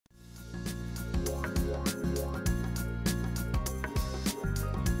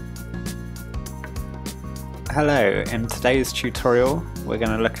Hello, in today's tutorial we're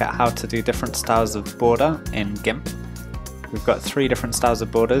going to look at how to do different styles of border in Gimp. We've got 3 different styles of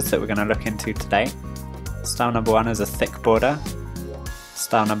borders that we're going to look into today. Style number 1 is a thick border,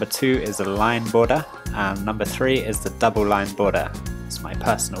 style number 2 is a line border, and number 3 is the double line border. It's my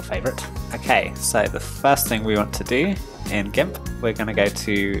personal favourite. Okay, so the first thing we want to do in Gimp, we're going to go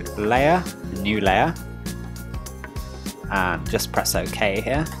to Layer, New Layer, and just press OK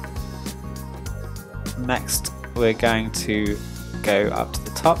here. Next we're going to go up to the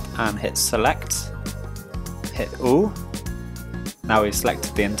top and hit select, hit all. Now we've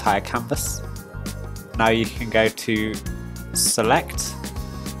selected the entire canvas. Now you can go to select,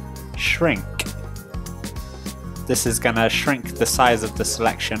 shrink. This is going to shrink the size of the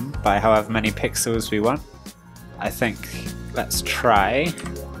selection by however many pixels we want. I think let's try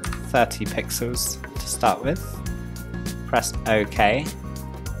 30 pixels to start with. Press OK.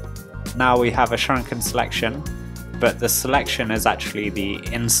 Now we have a shrunken selection, but the selection is actually the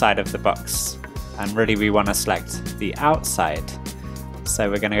inside of the box, and really we want to select the outside. So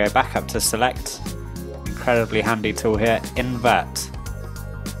we're going to go back up to select, incredibly handy tool here, invert.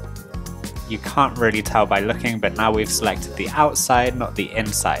 You can't really tell by looking, but now we've selected the outside, not the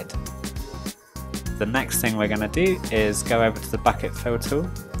inside. The next thing we're going to do is go over to the bucket fill tool,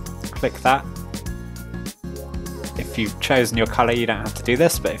 click that. If you've chosen your colour you don't have to do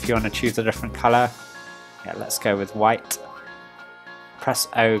this, but if you want to choose a different colour, yeah, let's go with white. Press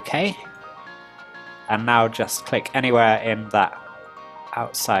OK, and now just click anywhere in that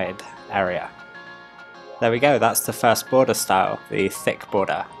outside area. There we go, that's the first border style, the thick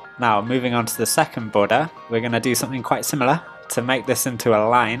border. Now moving on to the second border, we're going to do something quite similar. To make this into a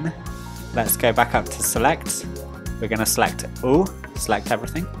line, let's go back up to select. We're going to select all, select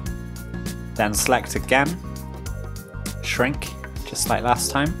everything, then select again, shrink, just like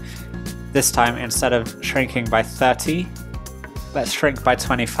last time. This time, instead of shrinking by 30, let's shrink by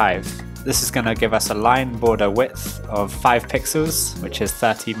 25. This is going to give us a line border width of 5 pixels, which is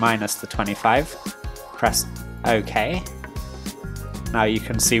 30 minus the 25. Press OK. Now you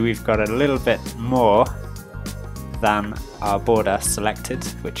can see we've got a little bit more than our border selected,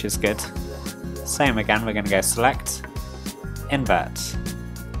 which is good. Same again, we're going to go select, invert.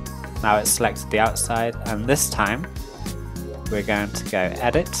 Now it's selected the outside, and this time we're going to go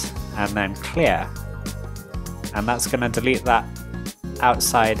edit and then clear, and that's going to delete that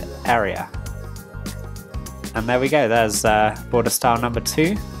outside area. And there we go, there's border style number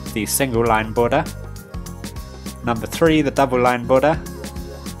 2, the single line border. Number 3, the double line border.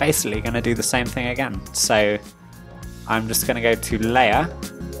 Basically going to do the same thing again. So I'm just going to go to layer,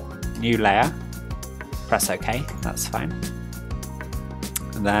 new layer, press OK, that's fine.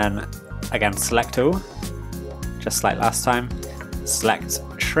 And then again select all, just like last time, select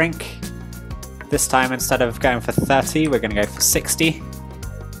shrink. This time instead of going for 30 we're going to go for 60.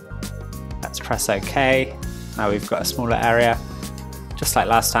 Let's press OK. Now we've got a smaller area. Just like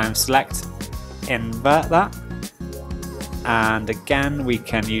last time, select, invert that, and again we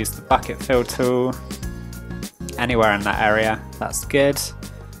can use the bucket fill tool anywhere in that area, that's good.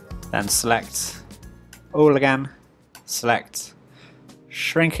 Then select all again, select,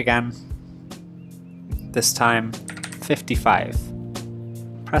 shrink again, this time 55.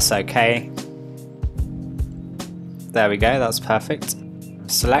 Press OK. There we go, that's perfect.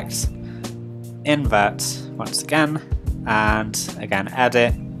 Select, invert once again, and again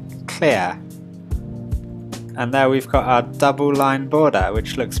edit, clear. And there we've got our double line border,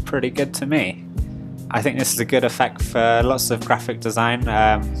 which looks pretty good to me. I think this is a good effect for lots of graphic design,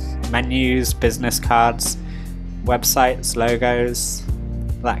 menus, business cards, websites, logos,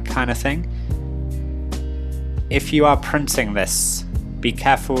 that kind of thing. If you are printing this, be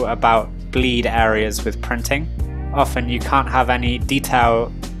careful about bleed areas with printing. Often you can't have any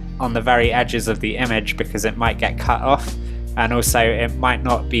detail on the very edges of the image because it might get cut off, and also it might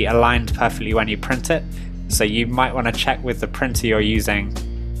not be aligned perfectly when you print it. So you might want to check with the printer you're using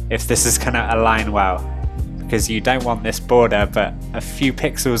if this is going to align well, because you don't want this border but a few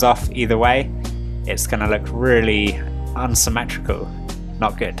pixels off either way, it's going to look really unsymmetrical.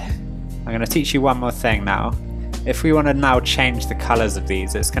 Not good. I'm going to teach you one more thing now. If we want to now change the colors of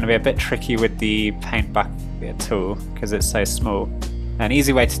these, it's going to be a bit tricky with the paint bucket tool because it's so small. An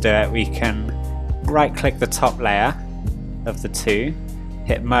easy way to do it, we can right click the top layer of the 2,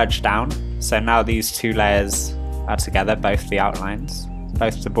 hit merge down, so now these 2 layers are together, both the outlines,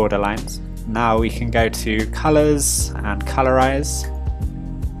 both the border lines. Now we can go to colors and colorize.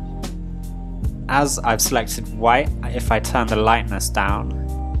 As I've selected white, if I turn the lightness down,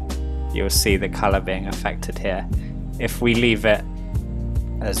 you'll see the color being affected here. If we leave it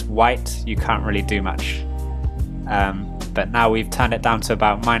as white, you can't really do much. but now we've turned it down to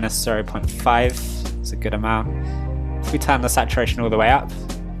about minus 0.5. It's a good amount. If we turn the saturation all the way up,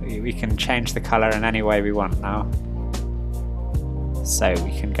 we can change the color in any way we want now. So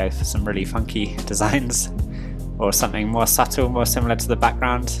we can go for some really funky designs or something more subtle, more similar to the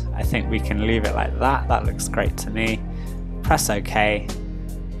background. I think we can leave it like that. That looks great to me. Press OK.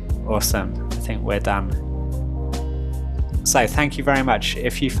 Awesome. I think we're done. So thank you very much.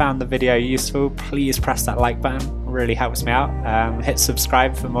 If you found the video useful, please press that like button. It really helps me out. Hit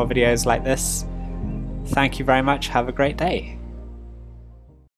subscribe for more videos like this. Thank you very much. Have a great day.